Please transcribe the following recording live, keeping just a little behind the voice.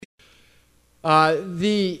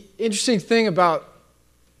The interesting thing about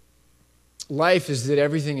life is that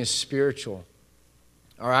everything is spiritual.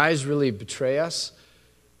 Our eyes really betray us.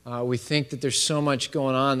 We think that there's so much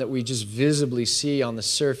going on that we just visibly see on the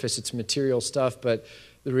surface. It's material stuff, but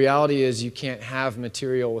the reality is you can't have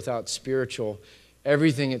material without spiritual.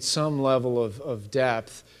 Everything at some level of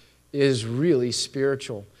depth is really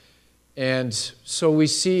spiritual. And so we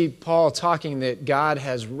see Paul talking that God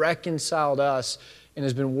has reconciled us and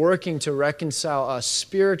has been working to reconcile us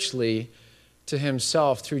spiritually to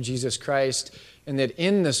himself through Jesus Christ, and that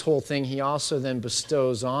in this whole thing he also then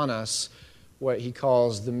bestows on us what he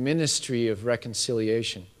calls the ministry of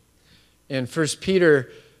reconciliation. In 1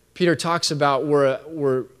 Peter, Peter talks about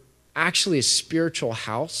we're actually a spiritual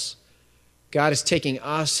house. God is taking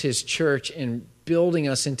us, his church, and building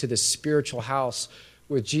us into this spiritual house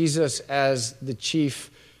with Jesus as the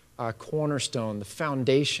chief cornerstone, the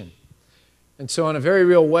foundation. And so in a very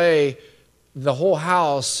real way, the whole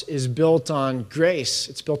house is built on grace.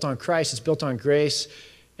 It's built on Christ. It's built on grace.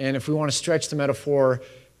 And if we want to stretch the metaphor,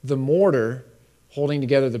 the mortar holding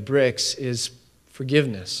together the bricks is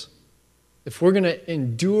forgiveness. If we're going to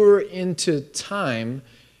endure into time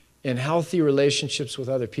in healthy relationships with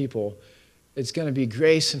other people, it's going to be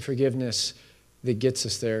grace and forgiveness that gets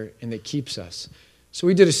us there and that keeps us. So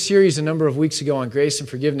we did a series a number of weeks ago on grace and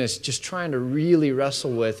forgiveness, just trying to really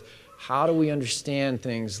wrestle with how do we understand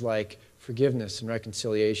things like forgiveness and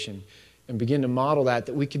reconciliation and begin to model that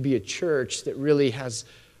we could be a church that really has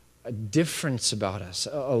a difference about us,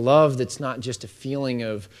 a love that's not just a feeling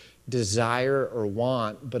of desire or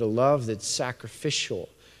want, but a love that's sacrificial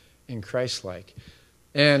and Christ-like.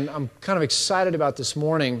 And I'm kind of excited about this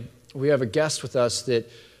morning. We have a guest with us that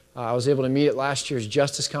I was able to meet at last year's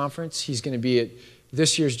Justice Conference. He's going to be at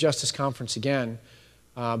this year's Justice Conference again.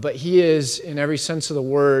 But he is, in every sense of the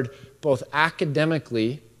word, both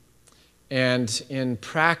academically and in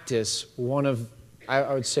practice, one of,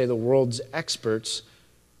 I would say, the world's experts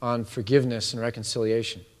on forgiveness and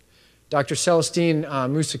reconciliation. Dr. Celestine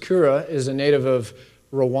Musakura is a native of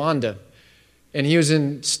Rwanda. And he was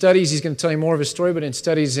in studies, he's going to tell you more of his story, but in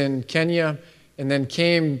studies in Kenya, and then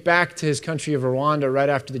came back to his country of Rwanda right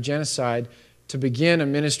after the genocide to begin a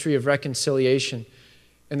ministry of reconciliation.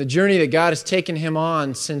 And the journey that God has taken him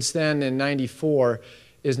on since then in 94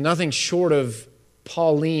 is nothing short of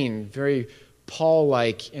Pauline, very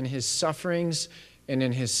Paul-like in his sufferings and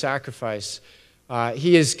in his sacrifice.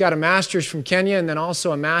 He has got a master's from Kenya and then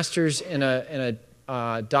also a master's in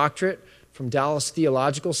a doctorate from Dallas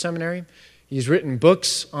Theological Seminary. He's written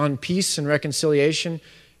books on peace and reconciliation,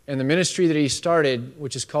 and the ministry that he started,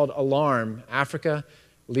 which is called ALARM, Africa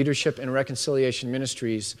Leadership and Reconciliation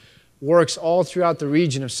Ministries, works all throughout the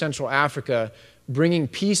region of Central Africa, bringing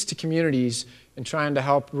peace to communities and trying to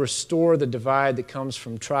help restore the divide that comes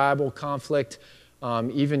from tribal conflict,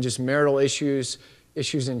 even just marital issues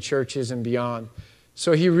in churches and beyond.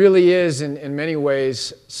 So he really is, in many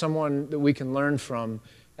ways, someone that we can learn from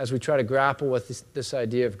as we try to grapple with this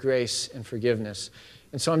idea of grace and forgiveness.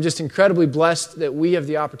 And so I'm just incredibly blessed that we have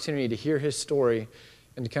the opportunity to hear his story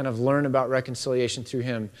and to kind of learn about reconciliation through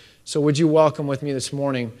him. So would you welcome with me this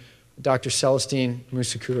morning Dr. Celestine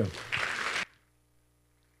Musakura.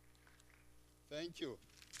 Thank you.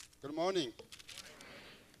 Good morning.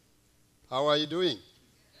 How are you doing?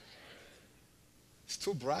 It's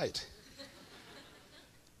too bright.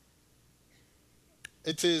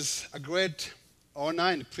 It is a great honor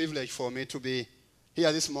and privilege for me to be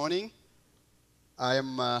here this morning. I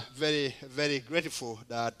am very, very grateful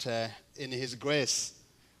that in His grace,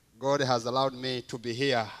 God has allowed me to be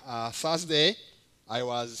here. Thursday, I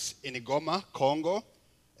was in Goma, Congo,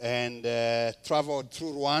 and traveled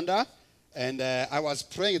through Rwanda. And I was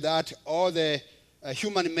praying that all the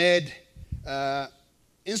human-made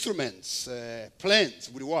instruments, planes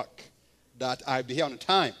would work, that I'd be here on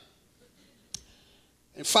time.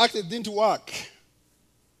 In fact, it didn't work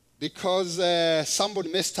because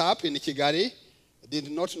somebody messed up in Kigali, did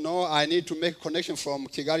not know I need to make a connection from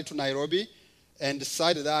Kigali to Nairobi, and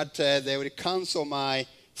decided that they would cancel my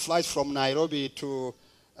flight from Nairobi to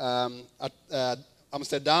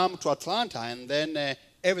Amsterdam to Atlanta, and then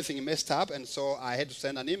everything messed up, and so I had to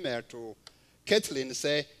send an email to Kathleen and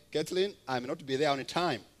say, Kathleen, I may not be there on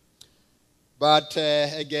time. But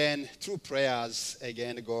again, through prayers,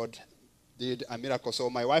 again, God did a miracle. So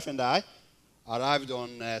my wife and I arrived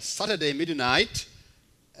on Saturday midnight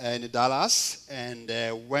in Dallas, and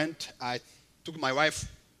I took my wife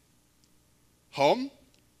home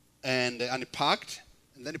and unpacked,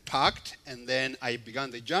 and then packed, and then I began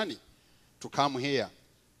the journey to come here.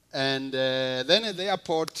 And then at the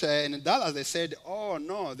airport in Dallas, they said, oh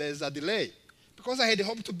no, there's a delay. Because I had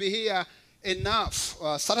hoped to be here enough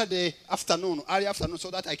Saturday afternoon, early afternoon, so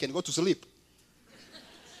that I can go to sleep.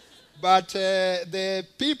 But the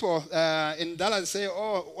people in Dallas say,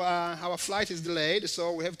 our flight is delayed,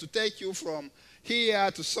 so we have to take you from here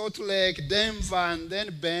to Salt Lake, Denver, and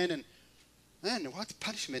then Bend. And man, what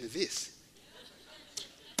punishment is this?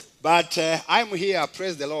 But I'm here,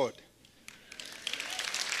 praise the Lord.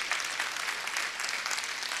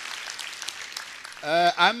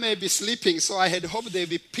 I may be sleeping, so I had hoped there would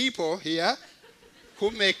be people here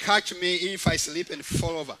who may catch me if I sleep and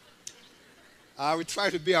fall over. I will try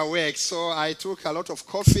to be awake, so I took a lot of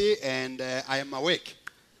coffee and I am awake.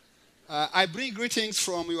 I bring greetings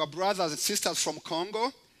from your brothers and sisters from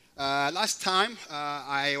Congo. Last time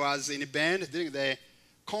I was in Bend during the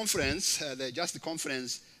conference, the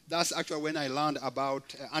conference. That's actually when I learned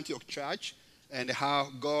about Antioch Church and how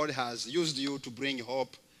God has used you to bring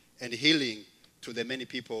hope and healing to the many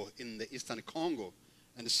people in the Eastern Congo.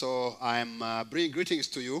 And so I'm bringing greetings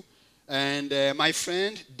to you. And my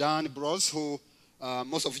friend, Dan Bros, who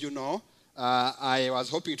most of you know, I was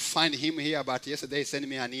hoping to find him here, but yesterday he sent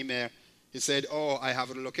me an email. He said, I have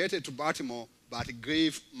relocated to Baltimore, but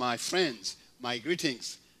give my friends my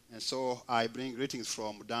greetings. And so I bring greetings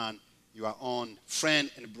from Dan, your own friend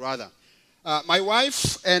and brother. My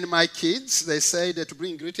wife and my kids, they say that to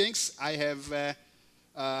bring greetings. I have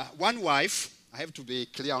one wife. I have to be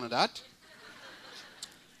clear on that.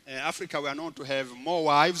 In Africa, we are known to have more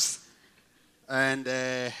wives, and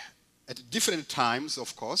at different times,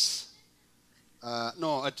 of course.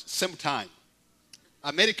 No, at the same time.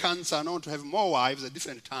 Americans are known to have more wives at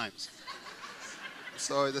different times.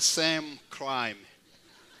 So it's the same crime.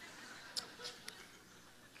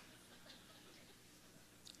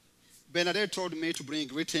 Bernadette told me to bring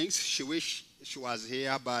greetings. She wished she was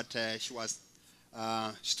here, but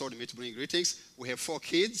she told me to bring greetings. We have 4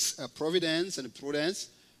 kids, Providence and Prudence.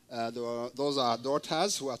 Those are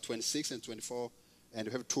daughters who are 26 and 24. And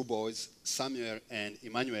we have 2 boys, Samuel and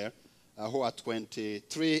Emmanuel, who are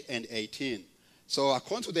 23 and 18. So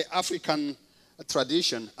according to the African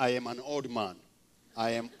tradition, I am an old man.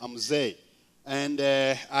 I am Amzei. And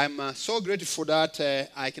I'm so grateful that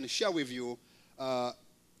I can share with you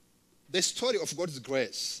the story of God's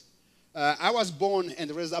grace. I was born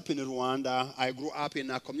and raised up in Rwanda. I grew up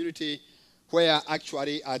in a community where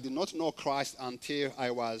actually I did not know Christ until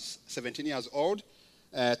I was 17 years old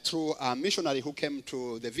through a missionary who came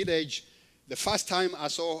to the village. The first time I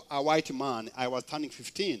saw a white man, I was turning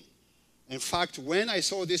 15. In fact, when I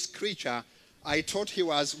saw this creature, I thought he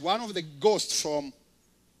was one of the ghosts from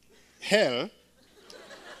hell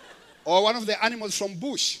or one of the animals from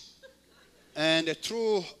bush. And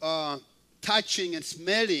through touching and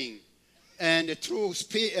smelling and through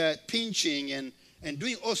pinching and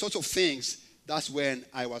doing all sorts of things, that's when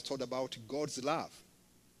I was taught about God's love.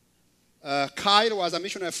 Kyle was a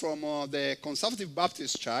missionary from the Conservative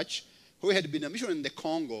Baptist Church who had been a missionary in the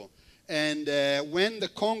Congo. And when the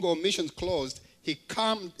Congo mission closed, he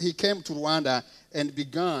came to Rwanda and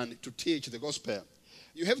began to teach the gospel.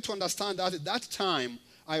 You have to understand that at that time,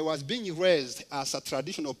 I was being raised as a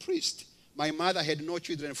traditional priest. My mother had no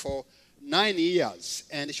children for 9 years,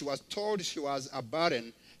 and she was told she was a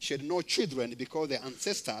barren. She had no children because the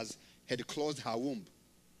ancestors had closed her womb.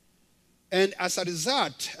 And as a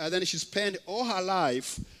result, then she spent all her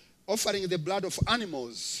life offering the blood of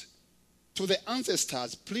animals to the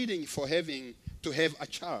ancestors, pleading for having to have a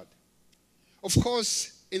child. Of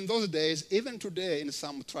course, in those days, even today in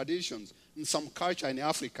some traditions, in some culture in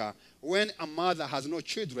Africa, when a mother has no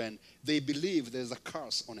children, they believe there's a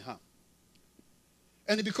curse on her.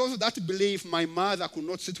 And because of that belief, my mother could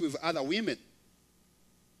not sit with other women.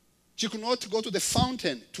 She could not go to the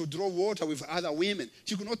fountain to draw water with other women.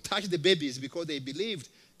 She could not touch the babies because they believed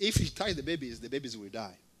if she touched the babies will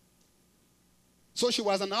die. So she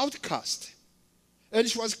was an outcast. And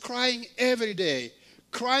she was crying every day,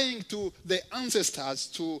 crying to the ancestors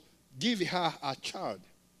to give her a child.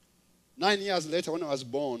 9 years later, when I was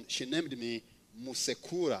born, she named me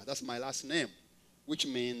Musekura. That's my last name, which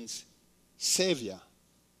means savior.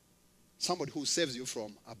 Somebody who saves you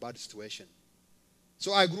from a bad situation.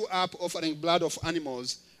 So I grew up offering blood of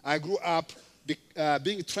animals. I grew up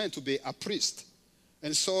being trained to be a priest.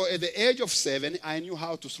 And so at the age of 7, I knew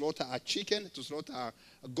how to slaughter a chicken, to slaughter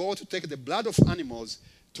a goat, to take the blood of animals,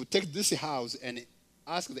 to take this house and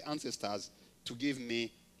ask the ancestors to give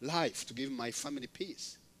me life, to give my family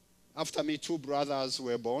peace. After me, 2 brothers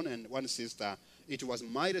were born and 1 sister. It was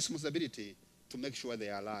my responsibility to make sure they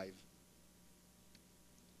are alive.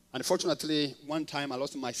 Unfortunately, one time I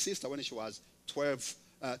lost my sister when she was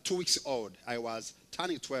 2 weeks old. I was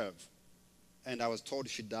turning 12, and I was told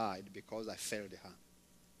she died because I failed her.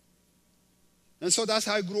 And so that's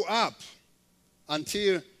how I grew up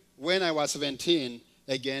until when I was 17,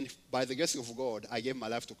 again, by the grace of God, I gave my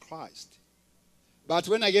life to Christ. But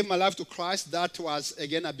when I gave my life to Christ, that was,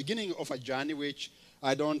 again, a beginning of a journey which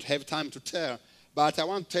I don't have time to tell. But I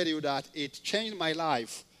want to tell you that it changed my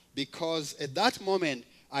life because at that moment,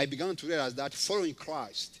 I began to realize that following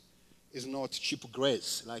Christ is not cheap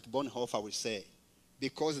grace, like Bonhoeffer would say.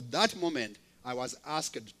 Because at that moment, I was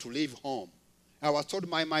asked to leave home. I was told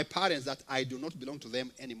by my parents that I do not belong to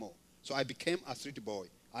them anymore. So I became a street boy.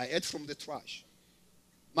 I ate from the trash.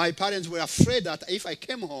 My parents were afraid that if I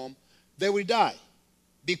came home, they would die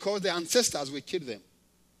because their ancestors would kill them.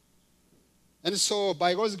 And so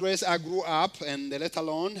by God's grace, I grew up, and later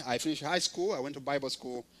on, I finished high school. I went to Bible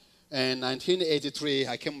school. And in 1983,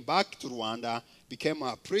 I came back to Rwanda, became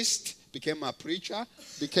a priest, became a preacher,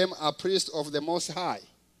 became a priest of the Most High.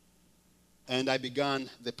 And I began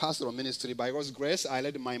the pastoral ministry. By God's grace, I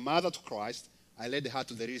led my mother to Christ. I led her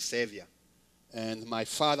to the real Savior. And my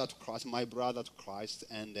father to Christ, my brother to Christ.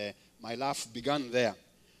 And my life began there.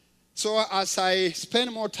 So as I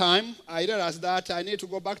spent more time, I realized that I need to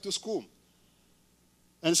go back to school.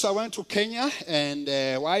 And so I went to Kenya. And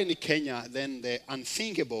while in Kenya, then the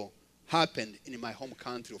unthinkable happened in my home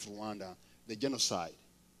country of Rwanda, the genocide.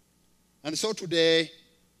 And so today,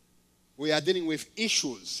 we are dealing with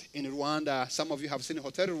issues in Rwanda. Some of you have seen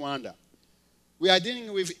Hotel Rwanda. We are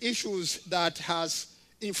dealing with issues that has,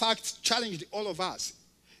 in fact, challenged all of us.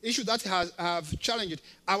 Issues that have challenged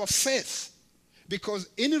our faith. Because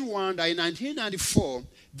in Rwanda, in 1994,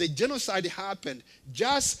 the genocide happened.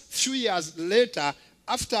 Just a few years later,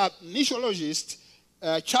 after missiologists,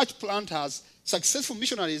 church planters, successful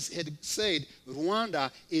missionaries had said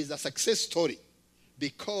Rwanda is a success story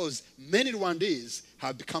because many Rwandese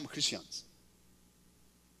have become Christians.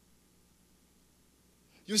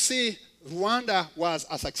 You see, Rwanda was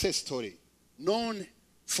a success story known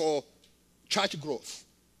for church growth.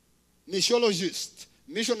 Missiologists,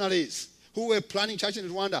 missionaries who were planning church in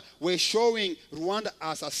Rwanda were showing Rwanda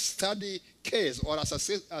as a study case or as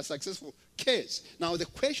a successful case. Now the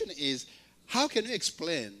question is, how can you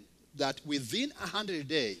explain that within 100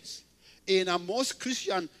 days, in a most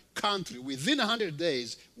Christian country, within 100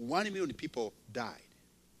 days, 1 million people died?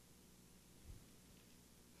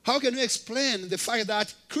 How can you explain the fact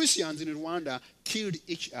that Christians in Rwanda killed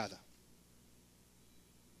each other?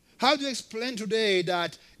 How do you explain today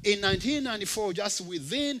that in 1994, just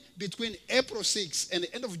between April 6 and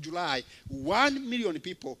the end of July, 1 million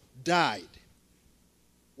people died,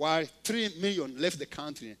 while 3 million left the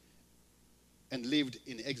country and lived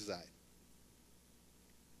in exile?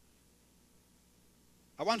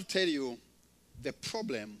 I want to tell you the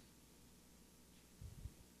problem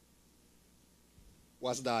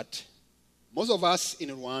was that most of us in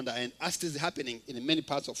Rwanda, and as this is happening in many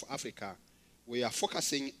parts of Africa, we are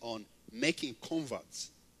focusing on making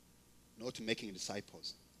converts, not making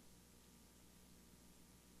disciples.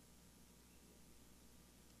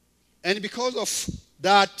 And because of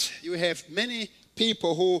that, you have many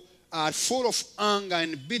people who are full of anger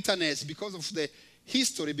and bitterness because of the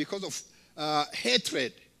history, because of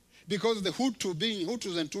hatred, because of the Hutu being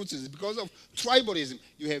Hutus and Tutsis, because of tribalism.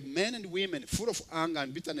 You have men and women full of anger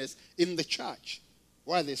and bitterness in the church,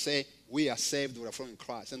 while they say, we are saved, we are following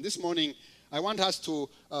Christ. And this morning, I want us to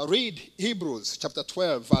read Hebrews chapter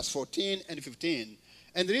 12, verse 14 and 15,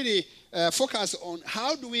 and really focus on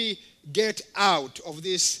how do we get out of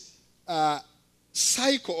this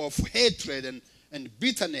cycle of hatred and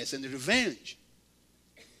bitterness and revenge.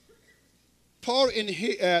 Paul,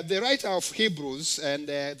 the writer of Hebrews, and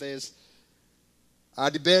there's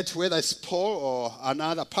a debate whether it's Paul or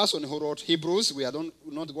another person who wrote Hebrews. We are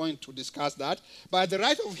not going to discuss that. But the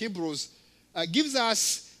writer of Hebrews gives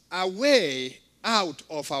us a way out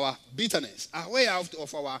of our bitterness, a way out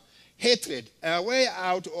of our hatred, a way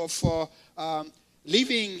out of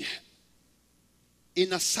living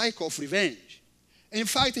in a cycle of revenge. In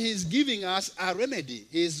fact, he's giving us a remedy.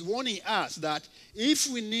 He's warning us that if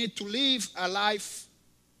we need to live a life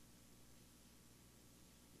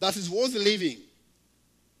that is worth living,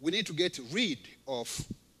 we need to get rid of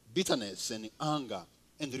bitterness and anger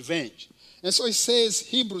and revenge. And so it says,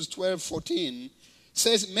 Hebrews 12:14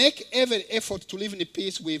 says, make every effort to live in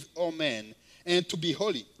peace with all men and to be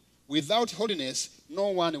holy. Without holiness, no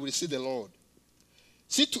one will see the Lord.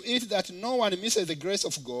 See to it that no one misses the grace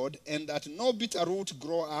of God, and that no bitter root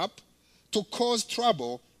grow up to cause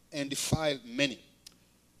trouble and defile many.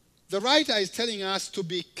 The writer is telling us to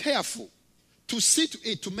be careful, to see to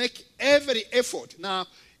it, to make every effort. Now,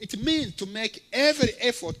 it means to make every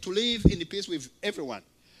effort to live in peace with everyone.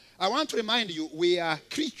 I want to remind you, we are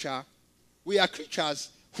creatures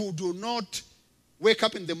who do not wake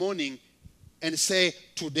up in the morning and say,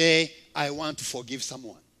 today I want to forgive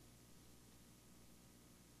someone.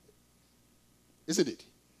 Isn't it?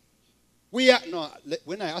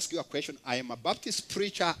 When I ask you a question, I am a Baptist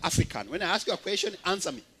preacher, African. When I ask you a question,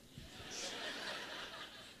 answer me.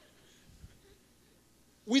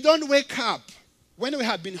 We don't wake up when we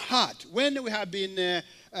have been hurt, when we have been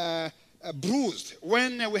bruised,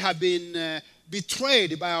 when we have been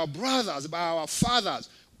betrayed by our brothers, by our fathers,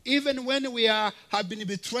 even when we have been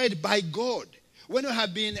betrayed by God, when we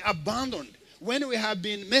have been abandoned, when we have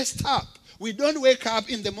been messed up. We don't wake up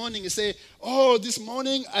in the morning and say, oh, this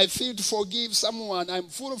morning I feel to forgive someone. I'm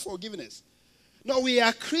full of forgiveness. No, we are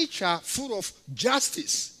a creature full of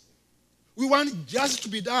justice. We want justice to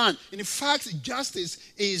be done. In fact, justice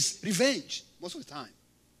is revenge most of the time.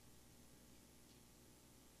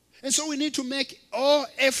 And so we need to make all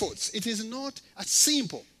efforts. It is not as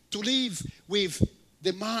simple to live with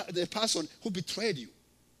the person who betrayed you.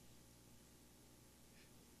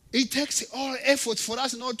 It takes all effort for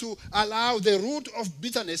us not to allow the root of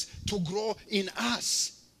bitterness to grow in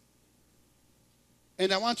us.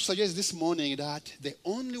 And I want to suggest this morning that the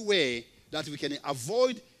only way that we can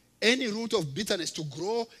avoid any root of bitterness to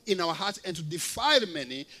grow in our hearts and to defile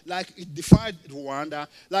many, like it defiled Rwanda,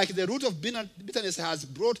 like the root of bitterness has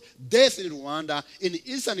brought death in Rwanda, in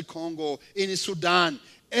Eastern Congo, in Sudan,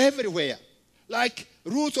 everywhere. Like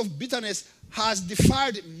root of bitterness has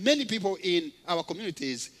defiled many people in our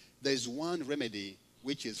communities. There is one remedy,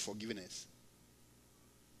 which is forgiveness.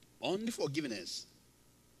 Only forgiveness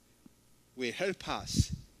will help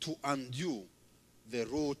us to undo the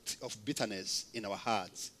root of bitterness in our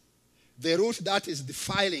hearts. The root that is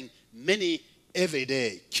defiling many every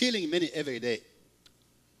day, killing many every day.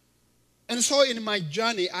 And so in my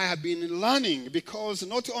journey, I have been learning, because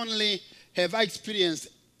not only have I experienced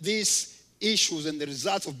these issues and the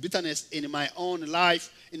results of bitterness in my own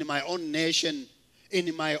life, in my own nation,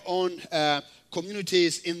 in my own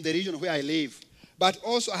communities, in the region where I live, but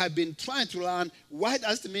also I have been trying to learn, what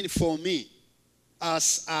does it mean for me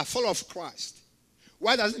as a follower of Christ?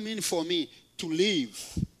 What does it mean for me to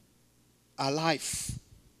live a life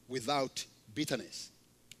without bitterness?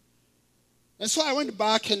 And so I went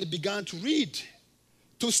back and began to read,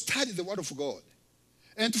 to study the Word of God,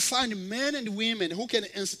 and to find men and women who can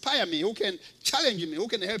inspire me, who can challenge me, who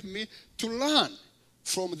can help me to learn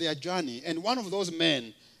from their journey. And one of those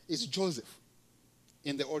men is Joseph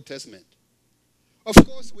in the Old Testament. Of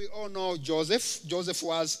course, we all know Joseph. Joseph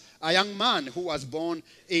was a young man who was born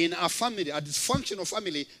in a family, a dysfunctional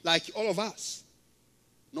family like all of us.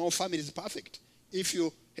 No family is perfect. If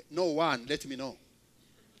you know one, let me know.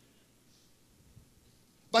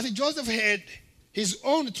 But Joseph had his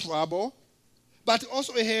own trouble, but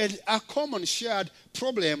also he had a common shared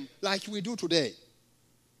problem like we do today.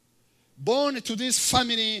 Born to this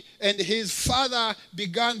family, and his father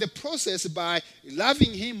began the process by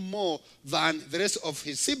loving him more than the rest of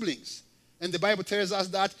his siblings. And the Bible tells us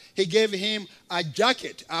that he gave him a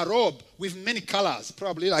jacket, a robe with many colors,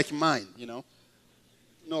 probably like mine,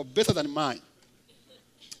 No, better than mine.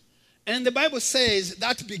 And the Bible says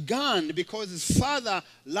that began because his father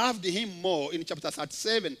loved him more. In chapter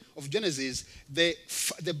 37 of Genesis,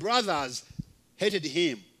 the brothers hated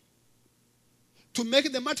him. To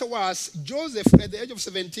make the matter worse, Joseph, at the age of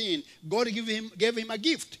 17, God gave him a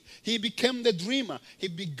gift. He became the dreamer. He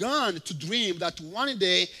began to dream that one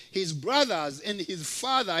day his brothers and his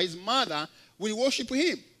father, his mother, will worship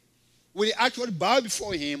him. Will actually bow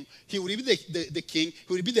before him. He will be the king.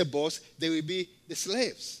 He will be the boss. They will be the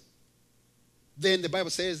slaves. Then the Bible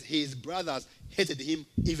says his brothers hated him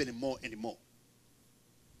even more and more.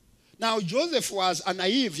 Now, Joseph was a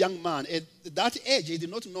naive young man. At that age, he did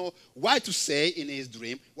not know what to say in his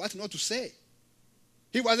dream, what not to say.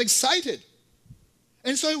 He was excited.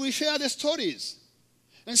 And so we share the stories.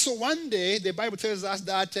 And so one day, the Bible tells us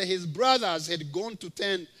that his brothers had gone to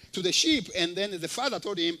tend to the sheep, and then the father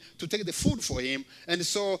told him to take the food for him. And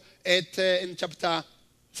so in chapter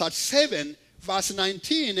 37, verse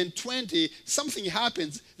 19 and 20, something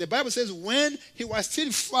happens. The Bible says when he was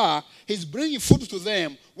still far, he's bringing food to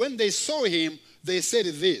them. When they saw him, they said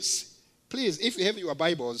this. Please, if you have your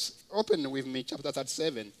Bibles, open with me chapter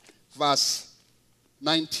 37, verse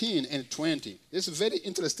 19 and 20. This is a very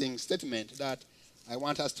interesting statement that I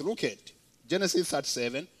want us to look at. Genesis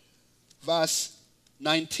 37, verse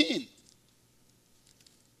 19.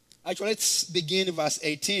 Actually, let's begin verse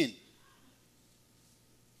 18.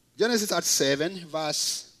 Genesis 37,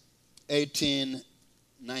 verse 18,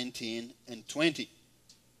 19, and 20.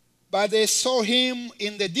 But they saw him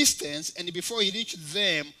in the distance, and before he reached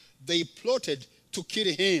them, they plotted to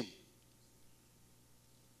kill him.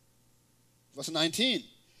 Verse 19.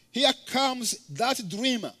 Here comes that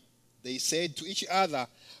dreamer. They said to each other,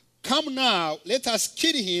 come now, let us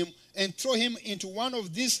kill him and throw him into one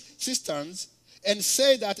of these cisterns and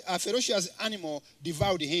say that a ferocious animal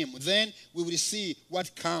devoured him. Then we will see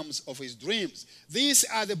what comes of his dreams. These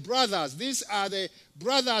are the brothers. These are the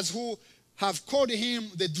brothers who have called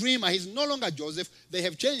him the dreamer. He's no longer Joseph. They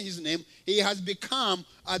have changed his name. He has become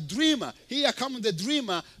a dreamer. Here comes the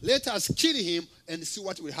dreamer. Let us kill him and see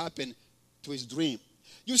what will happen to his dream.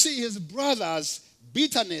 You see, his brothers'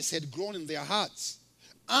 bitterness had grown in their hearts.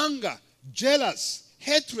 Anger, jealous,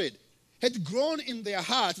 hatred had grown in their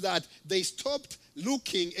hearts that they stopped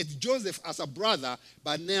looking at Joseph as a brother,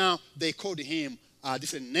 but now they called him a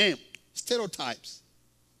different name. Stereotypes.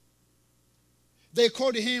 They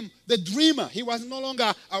called him the dreamer. He was no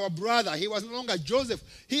longer our brother. He was no longer Joseph.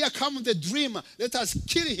 Here comes the dreamer. Let us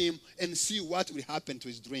kill him and see what will happen to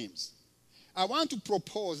his dreams. I want to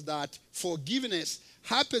propose that forgiveness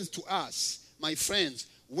happens to us, my friends,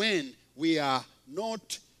 when we are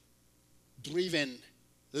not driven,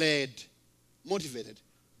 led, motivated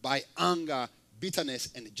by anger, bitterness,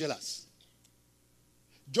 and jealousy.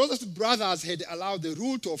 Joseph's brothers had allowed the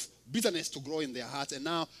root of bitterness to grow in their hearts, and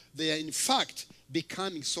now they are in fact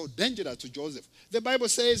becoming so dangerous to Joseph. The Bible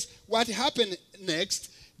says what happened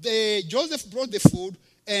next. Joseph brought the food,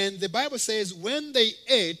 and the Bible says when they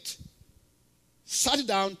ate, sat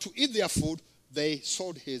down to eat their food, they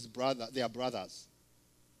sold their brothers.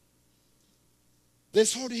 They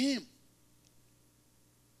sold him.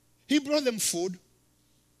 He brought them food.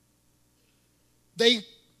 They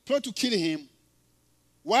plotted to kill him.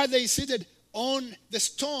 While they seated on the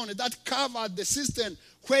stone that covered the cistern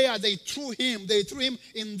where they threw him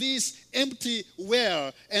in this empty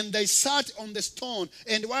well, and they sat on the stone.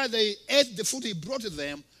 And while they ate the food he brought to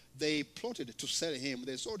them, they plotted to sell him.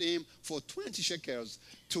 They sold him for 20 shekels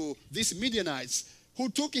to these Midianites, who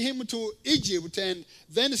took him to Egypt and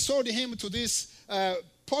then sold him to this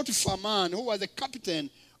Potiphar man who was the captain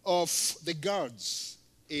of the guards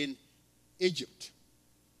in Egypt.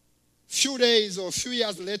 Few days or few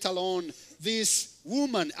years later on, this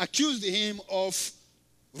woman accused him of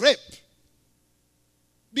rape.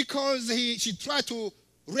 Because she tried to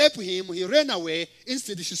rape him, he ran away.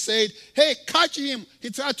 Instead, she said, hey, catch him. He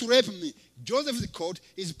tried to rape me. Joseph is caught.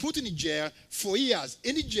 He's put in jail for years.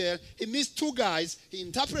 In the jail, he meets two guys. He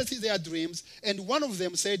interprets their dreams. And one of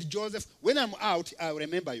them said, Joseph, when I'm out, I'll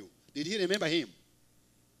remember you. Did he remember him?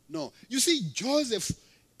 No. You see, Joseph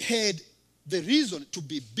had the reason to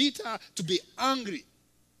be bitter, to be angry.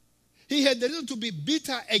 He had the reason to be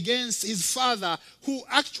bitter against his father, who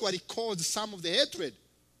actually caused some of the hatred.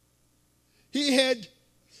 He had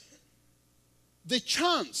the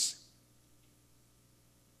chance,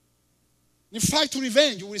 in fact, to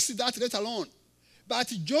revenge. We'll see that later on. But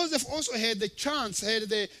Joseph also had the chance, had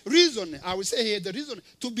the reason, I would say he had the reason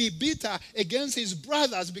to be bitter against his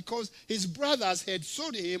brothers, because his brothers had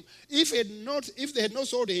sold him. If they had not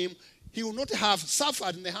sold him, he would not have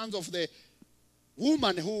suffered in the hands of the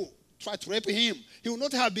woman who tried to rape him. He would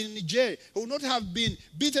not have been in jail. He would not have been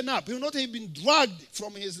beaten up. He would not have been dragged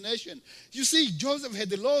from his nation. You see, Joseph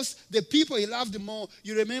had lost the people he loved more.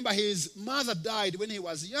 You remember his mother died when he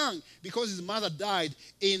was young, because his mother died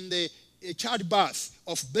in the childbirth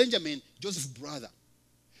of Benjamin, Joseph's brother.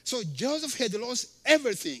 So Joseph had lost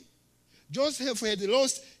everything. Joseph had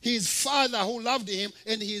lost his father who loved him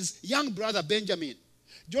and his young brother Benjamin.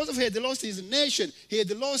 Joseph had lost his nation. He had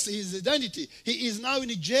lost his identity. He is now in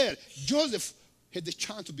jail. Joseph had the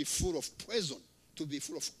chance to be full of poison, to be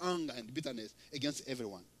full of anger and bitterness against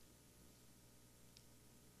everyone.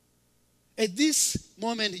 At this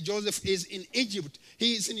moment, Joseph is in Egypt.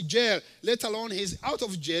 He is in jail. Let alone he's out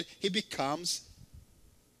of jail. He becomes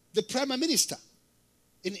the prime minister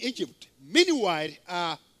in Egypt. Meanwhile,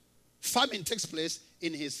 a famine takes place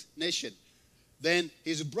in his nation. Then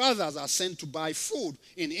his brothers are sent to buy food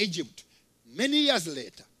in Egypt. Many years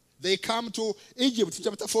later, they come to Egypt. In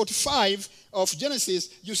chapter 45 of Genesis,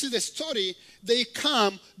 you see the story.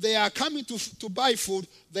 They are coming to buy food.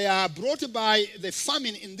 They are brought by the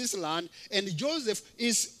famine in this land, and Joseph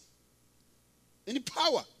is in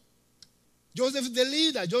power. Joseph is the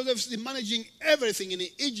leader. Joseph is managing everything in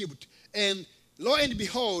Egypt. And lo and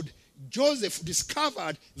behold, Joseph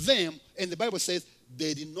discovered them, and the Bible says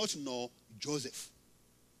they did not know Joseph.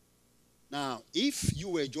 Now, if you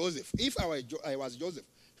were Joseph, if I was Joseph,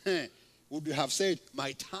 would you have said,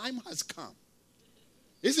 my time has come?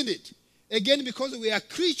 Isn't it? Again, because we are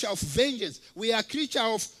creature of vengeance. We are creature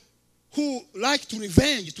of who like to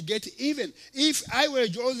revenge, to get even. If I were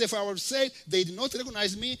Joseph, I would say, they did not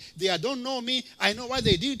recognize me, they don't know me, I know what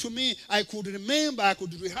they did to me, I could remember, I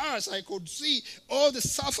could rehearse, I could see all the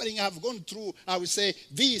suffering I've gone through. I would say,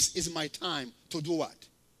 this is my time to do what?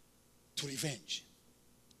 To revenge.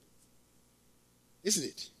 Isn't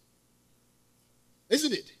it?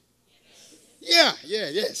 Isn't it?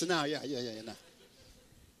 Yes. Now.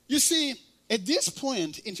 You see, at this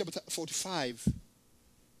point in chapter 45,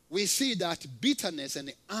 we see that bitterness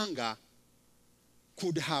and anger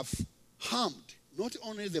could have harmed not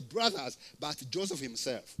only the brothers, but Joseph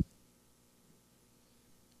himself.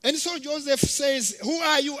 And so Joseph says, who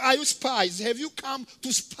are you? Are you spies? Have you come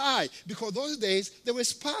to spy? Because those days, they were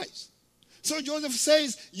spies. So Joseph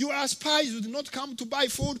says, you are spies. You did not come to buy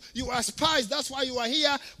food. You are spies. That's why you are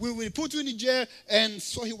here. We will put you in jail. And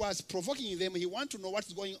so he was provoking them. He wanted to know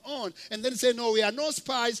what's going on. And then say, no, we are no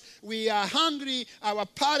spies. We are hungry. Our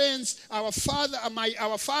parents, our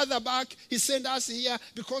father back, he sent us here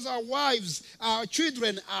because our wives, our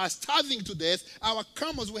children are starving to death. Our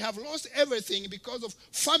camels, we have lost everything because of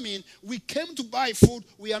famine. We came to buy food.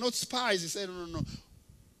 We are not spies. He said, no.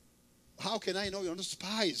 How can I know you're not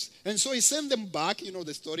spies? And so he sent them back, you know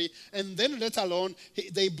the story. And then later on,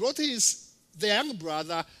 they brought the young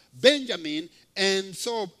brother, Benjamin. And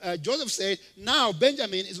so Joseph said, now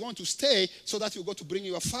Benjamin is going to stay so that you go to bring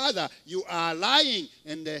your father. You are lying.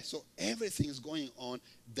 And so everything is going on.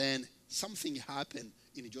 Then something happened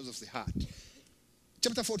in Joseph's heart.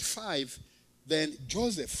 Chapter 45, then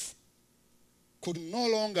Joseph could no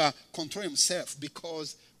longer control himself,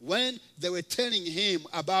 because when they were telling him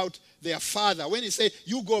about their father, when he said,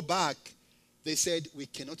 you go back, they said, we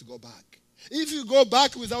cannot go back. If you go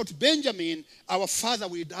back without Benjamin, our father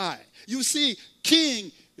will die. You see,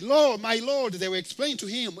 King, Lord, my Lord, they were explaining to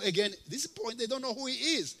him, again, this point, they don't know who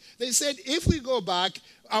he is. They said, if we go back,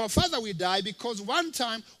 our father will die, because one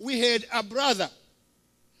time we had a brother.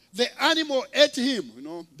 The animal ate him. You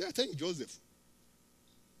know, they're telling Joseph.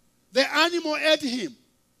 The animal ate him.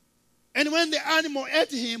 And when the animal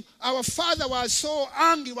ate him, our father was so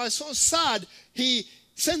angry, was so sad.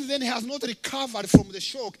 Since then he has not recovered from the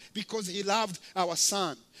shock, because he loved our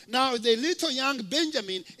son. Now the little young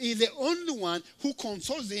Benjamin is the only one who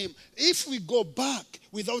consoles him. If we go back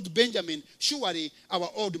without Benjamin, surely our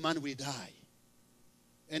old man will die.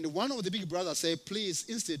 And one of the big brothers said, please,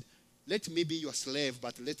 instead, let me be your slave,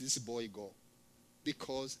 but let this boy go,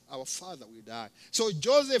 because our father will die. So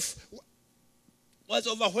Joseph was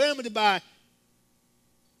overwhelmed by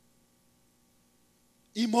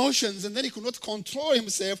emotions, and then he could not control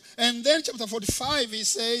himself. And then chapter 45, he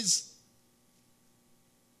says,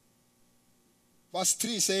 verse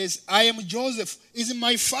 3 says, I am Joseph. Is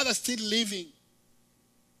my father still living?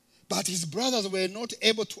 But his brothers were not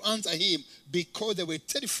able to answer him, because they were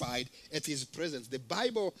terrified at his presence. The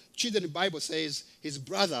Children's Bible says his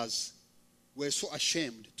brothers were so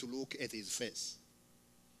ashamed to look at his face.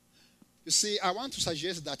 You see, I want to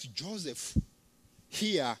suggest that Joseph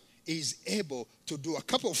here is able to do a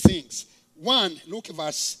couple of things. One, look at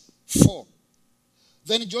verse 4.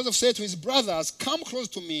 Then Joseph said to his brothers, come close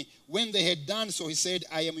to me. When they had done so, he said,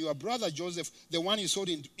 I am your brother Joseph, the one you sold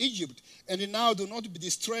in Egypt. And now do not be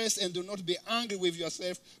distressed and do not be angry with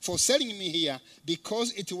yourself for selling me here,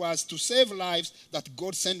 because it was to save lives that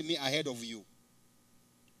God sent me ahead of you.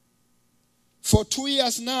 For 2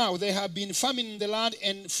 years now, there have been famine in the land,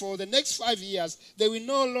 and for the next 5 years, they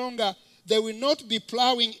will not be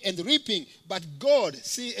plowing and reaping. But God,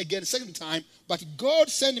 see again, second time, but God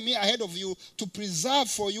sent me ahead of you to preserve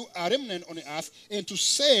for you a remnant on the earth and to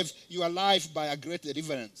save your life by a great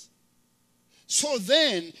deliverance. So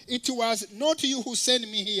then, it was not you who sent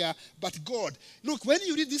me here, but God. Look, when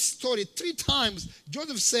you read this story 3 times,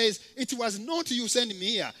 Joseph says, it was not you who sent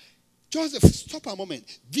me here. Joseph, stop a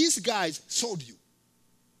moment. These guys sold you.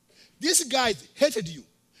 These guys hated you.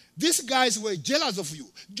 These guys were jealous of you.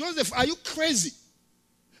 Joseph, are you crazy?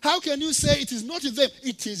 How can you say it is not them?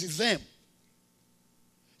 It is them.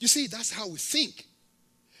 You see, that's how we think.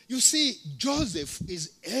 You see, Joseph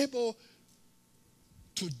is able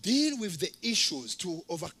to deal with the issues, to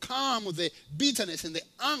overcome the bitterness and the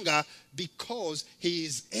anger, because he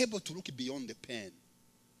is able to look beyond the pain.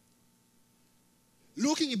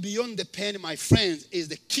 Looking beyond the pain, my friends, is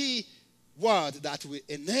the key word that will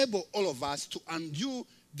enable all of us to undo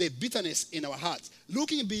the bitterness in our hearts.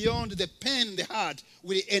 Looking beyond the pain in the heart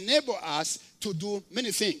will enable us to do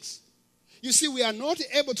many things. You see, we are not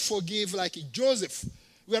able to forgive like Joseph.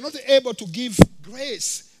 We are not able to give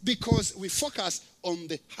grace because we focus on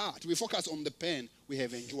the heart. We focus on the pain we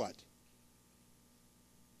have endured.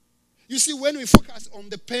 You see, when we focus on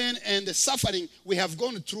the pain and the suffering we have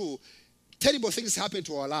gone through, terrible things happen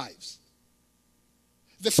to our lives.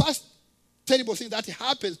 The first terrible thing that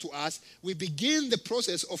happens to us, we begin the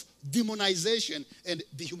process of demonization and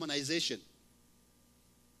dehumanization.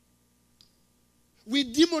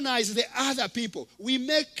 We demonize the other people. We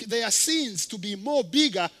make their sins to be more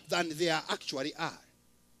bigger than they actually are.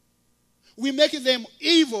 We make them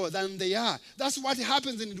evil than they are. That's what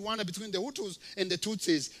happens in Rwanda between the Hutus and the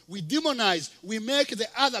Tutsis. We demonize. We make the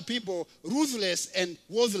other people ruthless and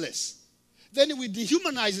worthless. Then we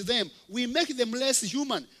dehumanize them. We make them less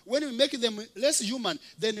human. When we make them less human,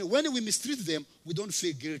 then when we mistreat them, we don't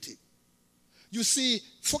feel guilty. You see,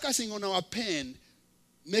 focusing on our pain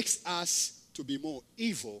makes us to be more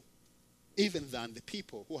evil even than the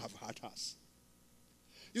people who have hurt us.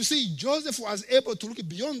 You see, Joseph was able to look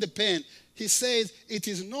beyond the pain. He says, it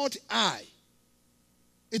is not I.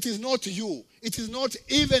 It is not you. It is not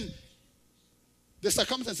even the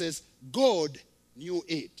circumstances. God knew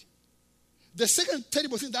it. The second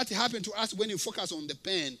terrible thing that happened to us when you focus on the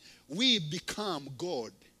pain, we become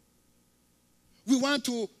God. We want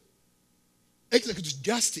to execute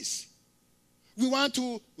justice. We want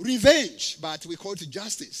to revenge, but we call it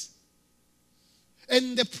justice. And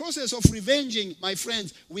in the process of revenging, my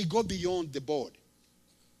friends, we go beyond the board.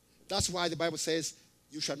 That's why the Bible says,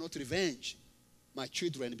 you shall not revenge my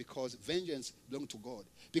children, because vengeance belongs to God.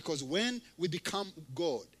 Because when we become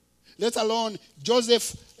God, let alone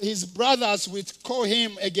Joseph, his brothers would call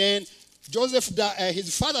him again. Joseph,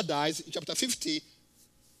 his father dies in chapter 50,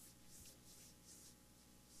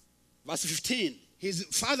 verse 15. His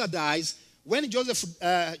father dies. When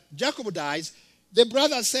Jacob dies, the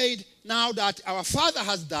brothers said, now that our father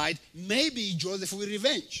has died, maybe Joseph will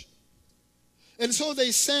revenge. And so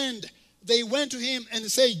they went to him and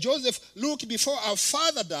said, Joseph, look, before our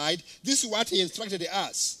father died, this is what he instructed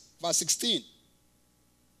us. Verse 16.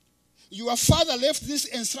 Your father left these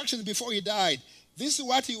instructions before he died. This is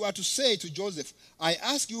what you are to say to Joseph. I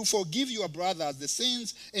ask you, forgive your brothers the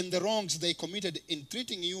sins and the wrongs they committed in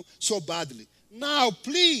treating you so badly. Now,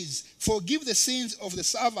 please forgive the sins of the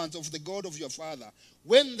servants of the God of your father.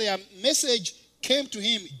 When their message came to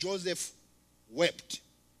him, Joseph wept.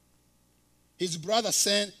 His brothers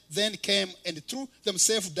then came and threw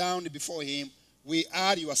themselves down before him. We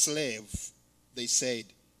are your slave, they said.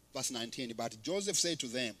 Verse 19. But Joseph said to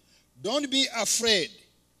them, don't be afraid.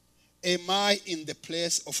 Am I in the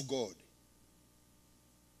place of God?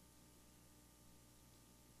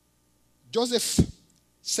 Joseph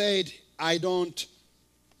said, I don't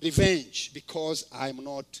revenge because I'm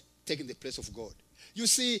not taking the place of God. You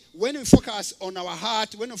see, when we focus on our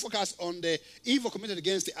heart, when we focus on the evil committed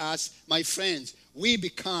against us, my friends, we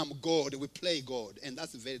become God. We play God. And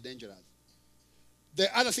that's very dangerous.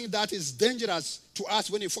 The other thing that is dangerous to us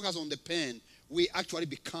when we focus on the pain, we actually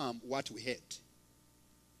become what we hate.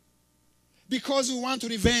 Because we want to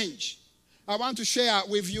revenge. I want to share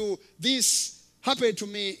with you, this happened to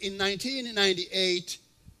me in 1998.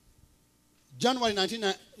 January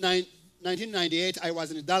 1998, I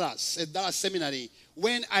was in Dallas, at Dallas Seminary,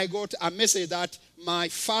 when I got a message that my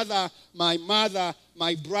father, my mother,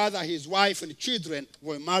 my brother, his wife, and children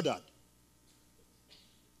were murdered.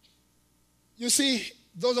 You see,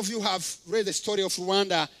 those of you who have read the story of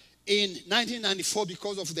Rwanda, in 1994,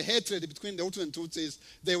 because of the hatred between the Hutus and Tutsis,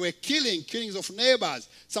 they were killings of neighbors,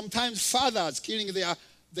 sometimes fathers killing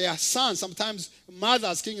their sons, sometimes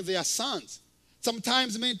mothers killing their sons.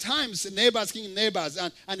 Sometimes, many times, neighbors killing neighbors.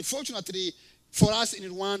 And unfortunately, for us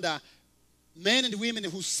in Rwanda, men and women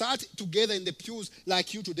who sat together in the pews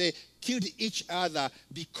like you today killed each other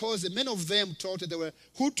because many of them thought that they were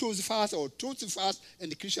Hutus first or Tutsis first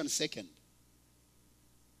and the Christians second.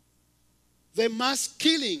 The mass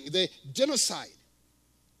killing, the genocide.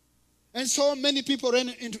 And so many people ran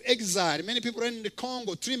into exile. Many people ran into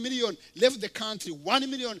Congo. 3 million left the country. 1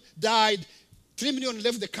 million died. 3 million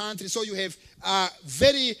left the country. So you have a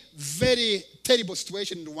very, very terrible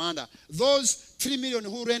situation in Rwanda. Those 3 million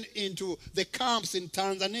who ran into the camps in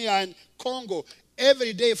Tanzania and Congo,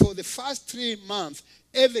 every day for the first 3 months,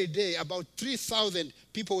 every day about 3,000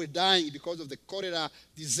 people were dying because of the cholera,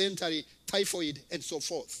 dysentery, typhoid, and so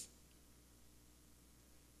forth.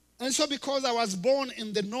 And so because I was born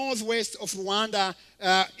in the northwest of Rwanda,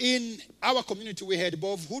 in our community we had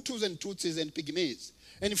both Hutus and Tutsis and Pygmies.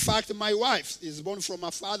 And in fact, my wife is born from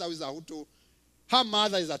a father who is a Hutu. Her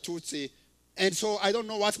mother is a Tutsi. And so I don't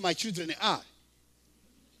know what my children are.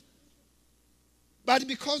 But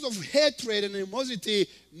because of hatred and animosity,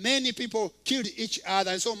 many people killed each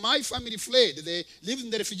other. And so my family fled. They lived in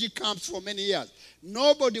the refugee camps for many years.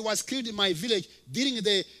 Nobody was killed in my village during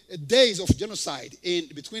the days of genocide. In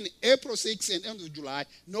between April 6th and end of July,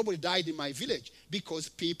 nobody died in my village because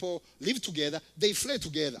people lived together. They fled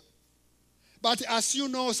together. But as you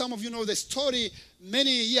know, some of you know the story,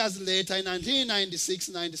 many years later, in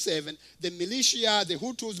 1996-97, the militia, the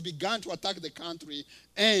Hutus, began to attack the country,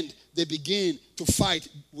 and they began to fight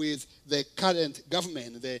with the current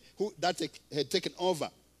government that had taken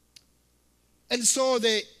over. And so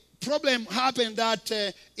the problem happened that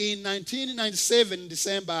in 1997,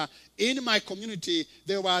 December, in my community,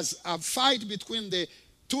 there was a fight between the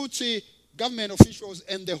Tutsi government officials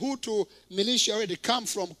and the Hutu militia already come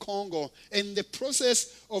from Congo. In the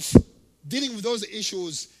process of dealing with those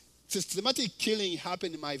issues, systematic killing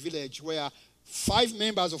happened in my village where 5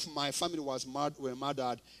 members of my family were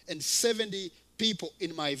murdered and 70 people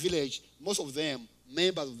in my village, most of them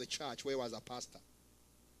members of the church where I was a pastor.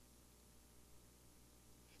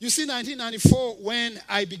 You see, 1994, when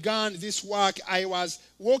I began this work, I was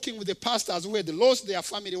working with the pastors who had lost their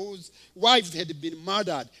family, whose wives had been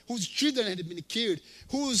murdered, whose children had been killed,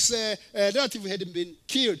 whose relatives had been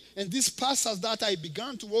killed. And these pastors that I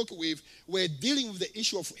began to work with were dealing with the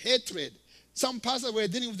issue of hatred. Some pastors were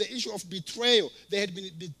dealing with the issue of betrayal. They had been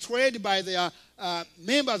betrayed by their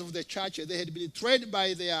members of the church. They had been betrayed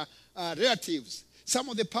by their relatives. Some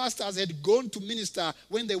of the pastors had gone to minister.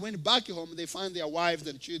 When they went back home, they found their wives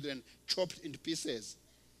and children chopped into pieces.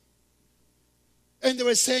 And they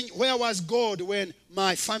were saying, where was God when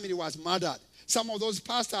my family was murdered? Some of those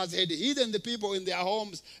pastors had hidden the people in their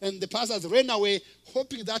homes, and the pastors ran away,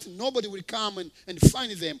 hoping that nobody would come and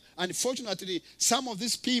find them. Unfortunately, some of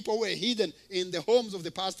these people were hidden in the homes of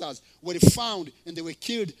the pastors, were found, and they were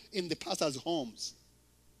killed in the pastors' homes.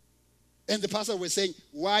 And the pastor was saying,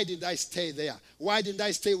 why didn't I stay there? Why didn't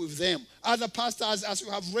I stay with them? Other pastors, as you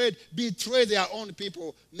have read, betrayed their own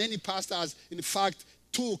people. Many pastors, in fact,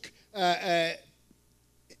 took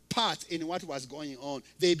part in what was going on.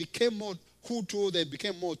 They became more Hutu, they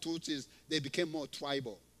became more Tutsis, they became more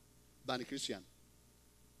tribal than Christian.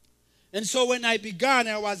 And so when I began,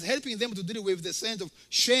 I was helping them to deal with the sense of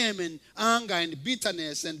shame and anger and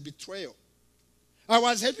bitterness and betrayal. I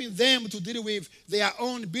was helping them to deal with their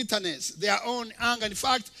own bitterness, their own anger. In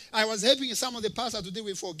fact, I was helping some of the pastors to deal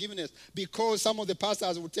with forgiveness because some of the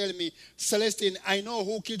pastors would tell me, Celestine, I know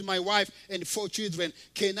who killed my wife and 4 children.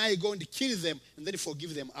 Can I go and kill them and then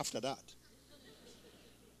forgive them after that?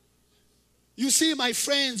 You see, my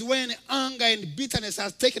friends, when anger and bitterness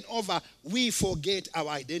has taken over, we forget our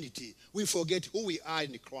identity. We forget who we are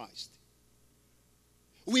in Christ.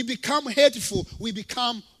 We become hateful. We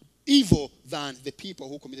become evil than the people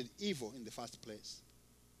who committed evil in the first place.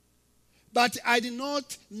 But I did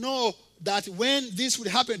not know that when this would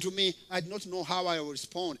happen to me, I did not know how I would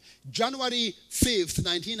respond. January 5th,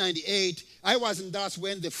 1998, I was in Dallas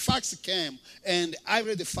when the fax came, and I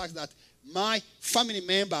read the fact that my family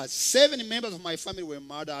members, 70 members of my family were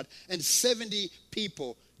murdered, and 70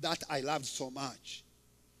 people that I loved so much.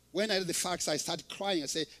 When I read the fax, I started crying. I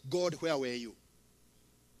said, God, where were you?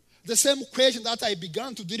 The same question that I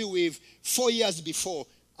began to deal with 4 years before,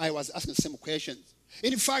 I was asking the same questions.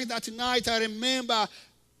 In fact, that night I remember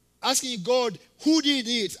asking God, who did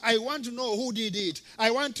it? I want to know who did it.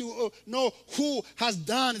 I want to know who has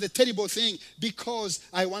done the terrible thing because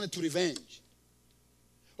I wanted to revenge.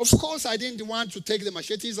 Of course, I didn't want to take the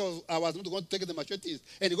machetes, or I was not going to take the machetes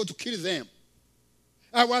and go to kill them.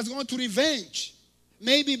 I was going to revenge,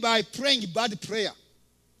 maybe by praying bad prayer.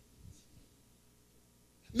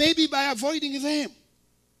 Maybe by avoiding them.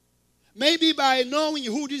 Maybe by knowing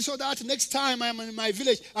who did, so that next time I'm in my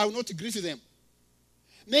village, I will not greet them.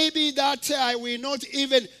 Maybe that I will not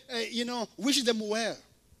even, wish them well.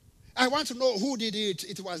 I want to know who did it.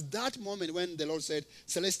 It was that moment when the Lord said,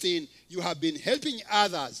 Celestine, you have been helping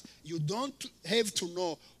others. You don't have to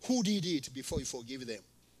know who did it before you forgive them.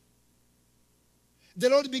 The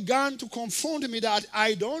Lord began to confront me that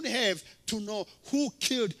I don't have to know who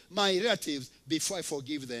killed my relatives before I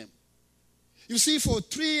forgive them. You see, for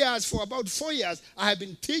 3 years, for about 4 years, I have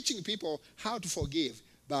been teaching people how to forgive,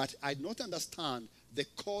 but I did not understand the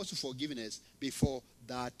cause of forgiveness before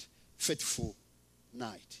that fateful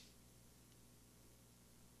night.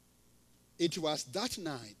 It was that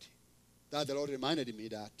night that the Lord reminded me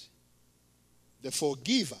that the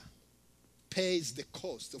forgiver pays the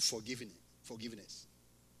cost of forgiveness.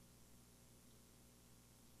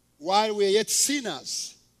 While we are yet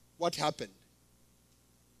sinners, what happened?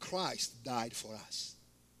 Christ died for us.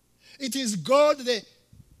 It is God, the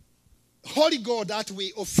holy God that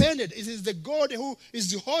we offended. It is the God who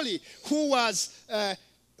is the holy,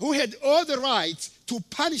 who had all the right to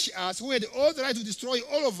punish us, who had all the right to destroy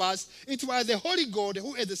all of us. It was the holy God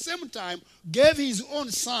who at the same time gave his own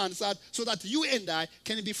son so that you and I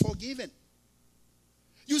can be forgiven.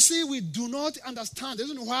 You see, we do not understand. The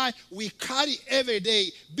reason why we carry every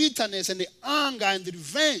day bitterness and the anger and the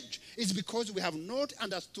revenge is because we have not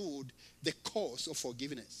understood the cause of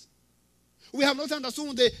forgiveness. We have not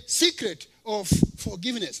understood the secret of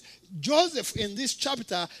forgiveness. Joseph, in this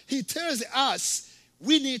chapter, he tells us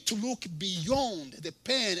we need to look beyond the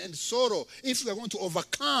pain and sorrow if we are going to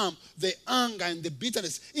overcome the anger and the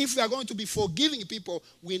bitterness. If we are going to be forgiving people,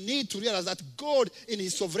 we need to realize that God, in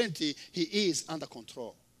his sovereignty, he is under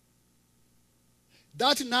control.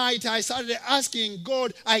 That night, I started asking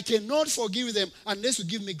God, I cannot forgive them unless you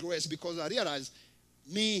give me grace, because I realized,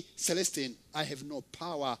 me, Celestine, I have no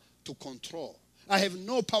power to control. I have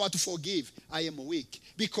no power to forgive. I am weak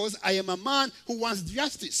because I am a man who wants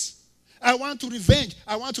justice. I want to revenge.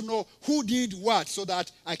 I want to know who did what so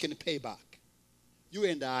that I can pay back. You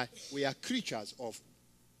and I, we are creatures of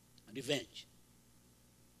revenge.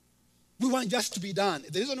 We want justice to be done.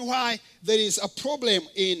 The reason why there is a problem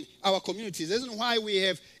in our communities, the reason why we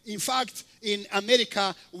have, in fact, in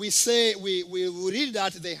America, we say, we read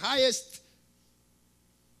that the highest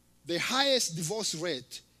divorce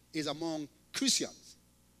rate is among Christians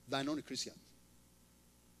than non-Christians.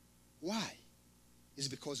 Why? It's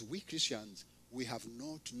because we Christians, we have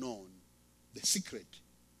not known the secret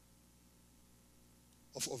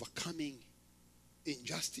of overcoming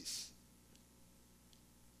injustice,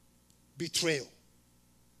 betrayal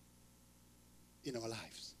in our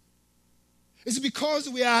lives. It's because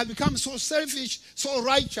we have become so selfish, so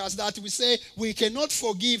righteous that we say we cannot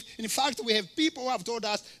forgive. In fact, we have people who have told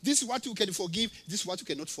us, this is what you can forgive, this is what you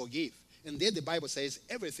cannot forgive. And then the Bible says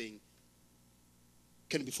everything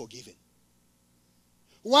can be forgiven.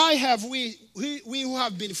 Why have we who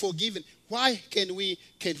have been forgiven, why can't we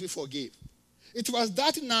forgive? It was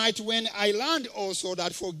that night when I learned also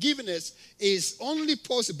that forgiveness is only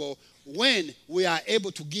possible when we are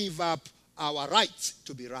able to give up our rights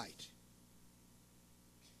to be right.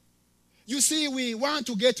 You see, we want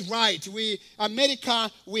to get right. America,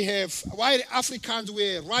 we have white Africans,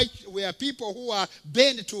 we are people who are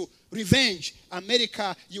bent to revenge.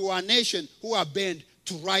 America, you are a nation who are bent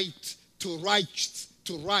to rights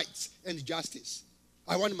and justice.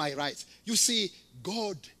 I want my rights. You see,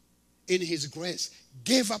 God, in his grace,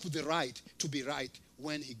 gave up the right to be right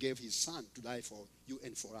when he gave his son to die for you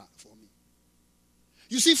and for me.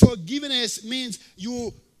 You see, forgiveness means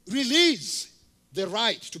you release the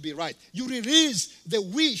right to be right. You release the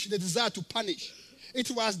wish, the desire to punish.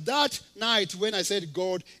 It was that night when I said,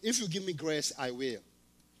 God, if you give me grace, I will.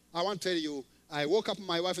 I want to tell you, I woke up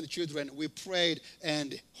my wife and the children, we prayed,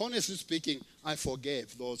 and honestly speaking, I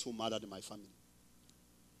forgave those who murdered my family.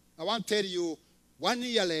 I want to tell you, 1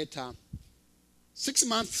 year later, 6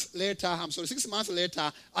 months later,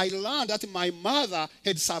 I learned that my mother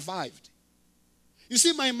had survived. You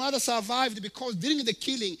see, my mother survived because during the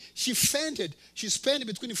killing, she fainted. She spent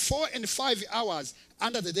between 4 and 5 hours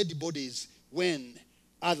under the dead bodies when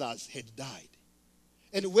others had died.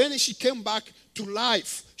 And when she came back to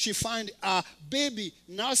life, she found a baby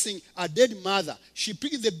nursing a dead mother. She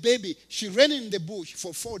picked the baby. She ran in the bush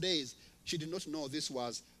for 4 days. She did not know this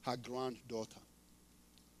was her granddaughter.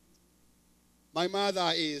 My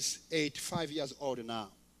mother is 85 years old now.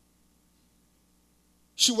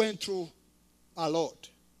 She went through a lot.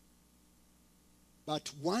 But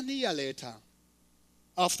 1 year later,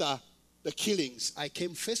 after the killings, I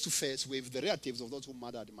came face to face with the relatives of those who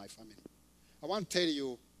murdered my family. I want to tell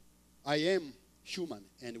you, I am human,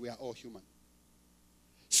 and we are all human.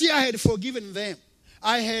 See, I had forgiven them.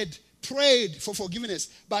 I had prayed for forgiveness.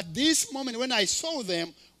 But this moment when I saw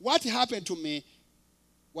them, what happened to me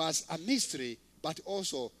was a mystery, but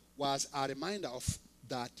also was a reminder of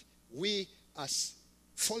that we as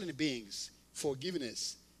fallen beings,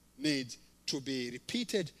 forgiveness needs to be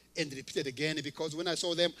repeated and repeated again, because when I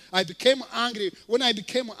saw them, I became angry. When I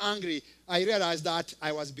became angry, I realized that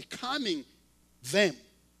I was becoming them.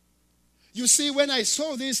 You see, when I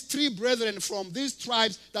saw these 3 brethren from these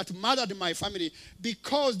tribes that murdered my family,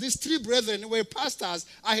 because these 3 brethren were pastors,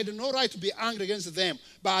 I had no right to be angry against them.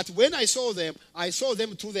 But when I saw them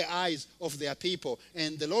through the eyes of their people.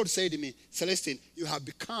 And the Lord said to me, Celestine, you have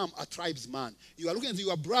become a tribesman. You are looking at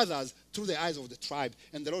your brothers through the eyes of the tribe.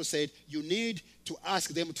 And the Lord said, you need to ask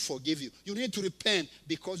them to forgive you. You need to repent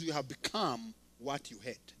because you have become what you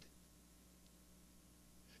hated.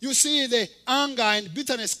 You see, the anger and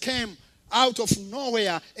bitterness came out of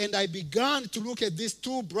nowhere, and I began to look at these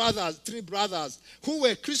three brothers, who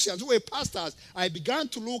were Christians, who were pastors. I began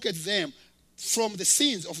to look at them from the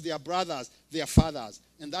sins of their brothers, their fathers.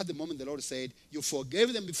 And that's the moment the Lord said, you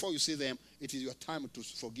forgave them before you see them. It is your time to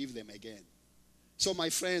forgive them again. So my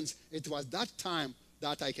friends, it was that time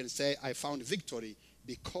that I can say I found victory,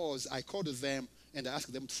 because I called them and I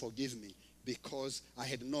asked them to forgive me, because I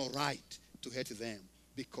had no right to hate them,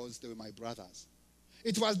 because they were my brothers.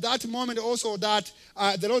 It was that moment also that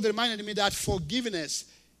the Lord reminded me that forgiveness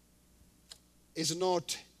is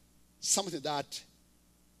not something that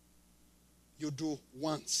you do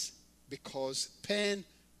once, because pain,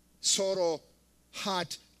 sorrow,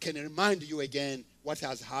 hurt can remind you again what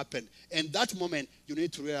has happened. And that moment, you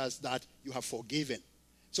need to realize that you have forgiven.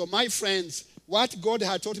 So my friends, what God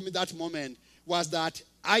had taught me that moment was that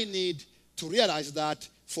I need to realize that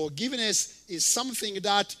forgiveness is something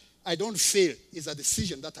that I don't feel, it's a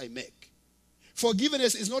decision that I make.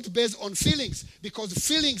 Forgiveness is not based on feelings, because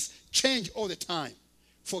feelings change all the time.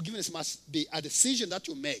 Forgiveness must be a decision that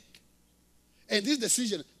you make. And this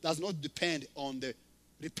decision does not depend on the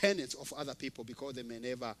repentance of other people, because they may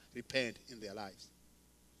never repent in their lives.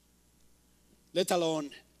 Let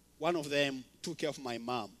alone, one of them took care of my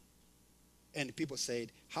mom. And people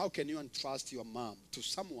said, how can you entrust your mom to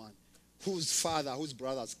someone whose father, whose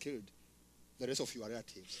brothers killed the rest of your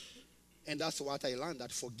relatives? And that's what I learned,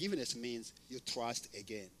 that forgiveness means you trust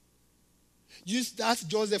again. That's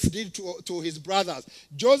Joseph did to his brothers.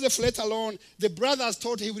 Joseph, let alone, the brothers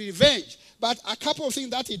thought he would revenge. But a couple of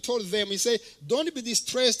things that he told them, he said, don't be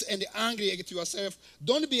distressed and angry at yourself.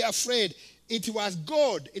 Don't be afraid. It was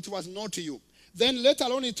God, it was not you. Then let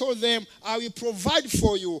alone he told them, I will provide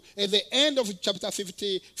for you. At the end of chapter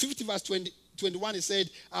 50 verse 21, he said,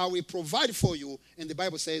 I will provide for you. And the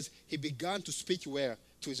Bible says he began to speak where?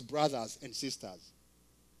 To his brothers and sisters.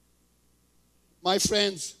 My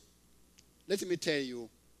friends, let me tell you,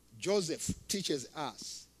 Joseph teaches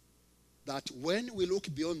us that when we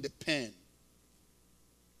look beyond the pen,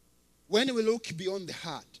 when we look beyond the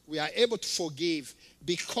heart, we are able to forgive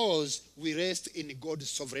because we rest in God's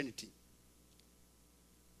sovereignty.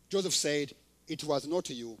 Joseph said, it was not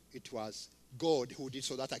you, it was God who did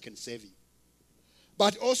so that I can save you.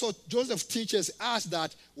 But also, Joseph teaches us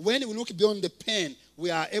that when we look beyond the pen, we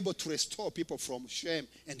are able to restore people from shame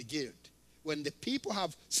and guilt. When the people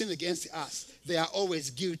have sinned against us, they are always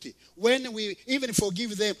guilty. When we even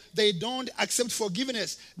forgive them, they don't accept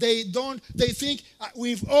forgiveness. They think,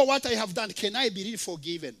 with all what I have done, can I be really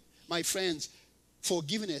forgiven? My friends,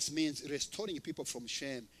 forgiveness means restoring people from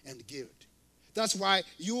shame and guilt. That's why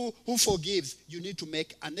you who forgives, you need to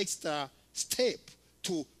make an extra step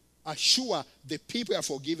to assure the people you are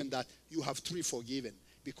forgiven that you have truly forgiven.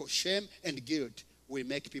 Because shame and guilt will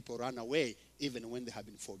make people run away even when they have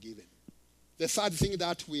been forgiven. The third thing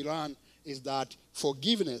that we learn is that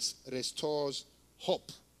forgiveness restores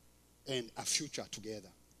hope and a future together.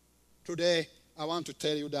 Today, I want to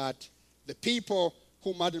tell you that the people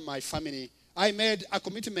who murdered my family, I made a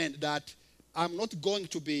commitment that I'm not going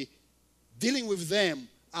to be dealing with them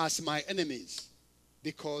as my enemies,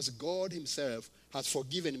 because God himself has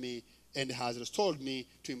forgiven me and has restored me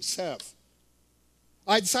to himself.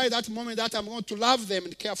 I decided that moment that I'm going to love them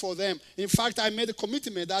and care for them. In fact, I made a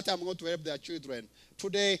commitment that I'm going to help their children.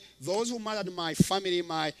 Today, those who murdered my family,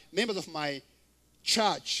 my members of my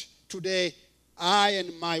church, today, I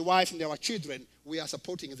and my wife and our children, we are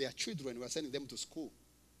supporting their children. We are sending them to school.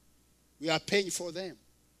 We are paying for them.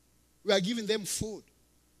 We are giving them food.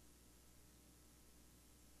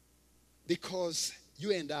 Because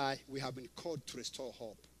you and I, we have been called to restore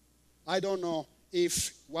hope. I don't know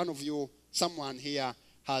if one of you, someone here,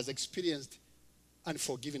 has experienced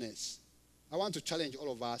unforgiveness. I want to challenge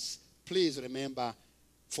all of us. Please remember,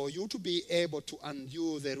 for you to be able to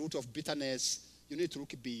undo the root of bitterness, you need to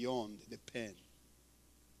look beyond the pain.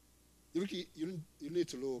 You need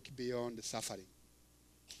to look beyond the suffering.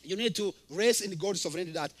 You need to rest in God's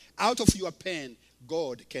sovereignty that out of your pain,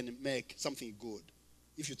 God can make something good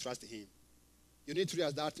if you trust him. You need to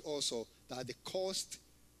realize that also, that the cost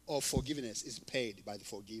of forgiveness is paid by the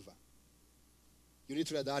forgiver. You need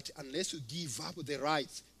to realize that unless you give up the right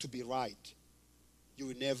to be right, you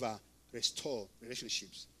will never restore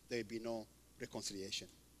relationships. There will be no reconciliation.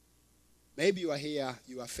 Maybe you are here,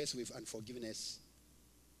 you are faced with unforgiveness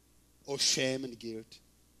or shame and guilt.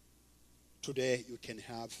 Today you can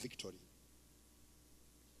have victory.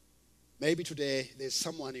 Maybe today there's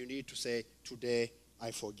someone you need to say, today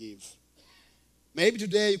I forgive. Maybe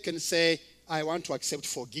today you can say, I want to accept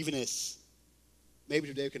forgiveness. Maybe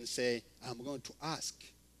today you can say, I'm going to ask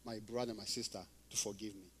my brother, my sister to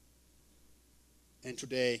forgive me. And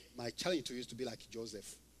today, my challenge to you is to be like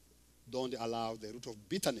Joseph. Don't allow the root of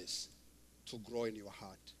bitterness to grow in your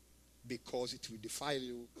heart, because it will defile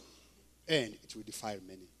you and it will defile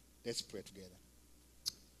many. Let's pray together.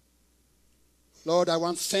 Lord, I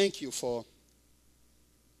want to thank you for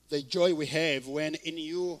the joy we have when in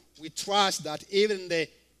you we trust that even the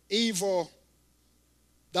evil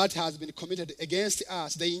that has been committed against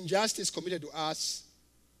us, the injustice committed to us,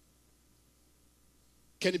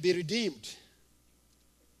 can be redeemed.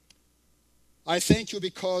 I thank you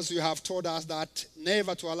because you have told us that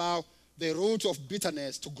never to allow the root of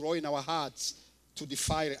bitterness to grow in our hearts, to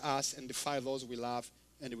defile us and defile those we love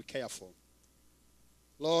and we care for.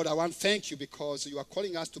 Lord, I want to thank you because you are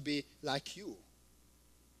calling us to be like you,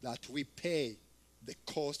 that we pay the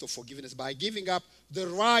cost of forgiveness by giving up the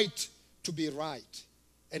right to be right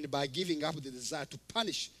and by giving up the desire to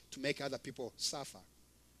punish, to make other people suffer.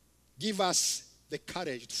 Give us the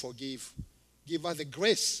courage to forgive. Give us the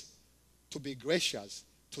grace to be gracious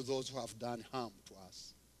to those who have done harm to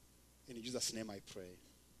us. In Jesus' name I pray.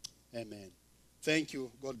 Amen. Thank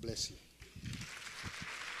you. God bless you.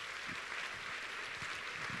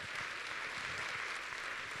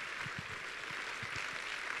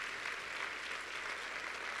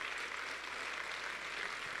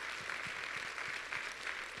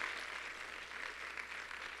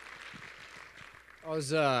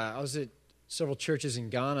 I was at several churches in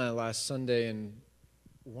Ghana last Sunday, and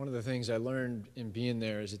one of the things I learned in being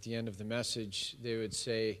there is at the end of the message, they would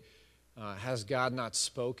say, has God not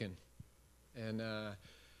spoken? And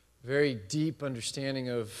very deep understanding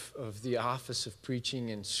of the office of preaching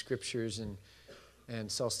and scriptures. And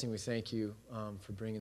Celestine, we thank you for bringing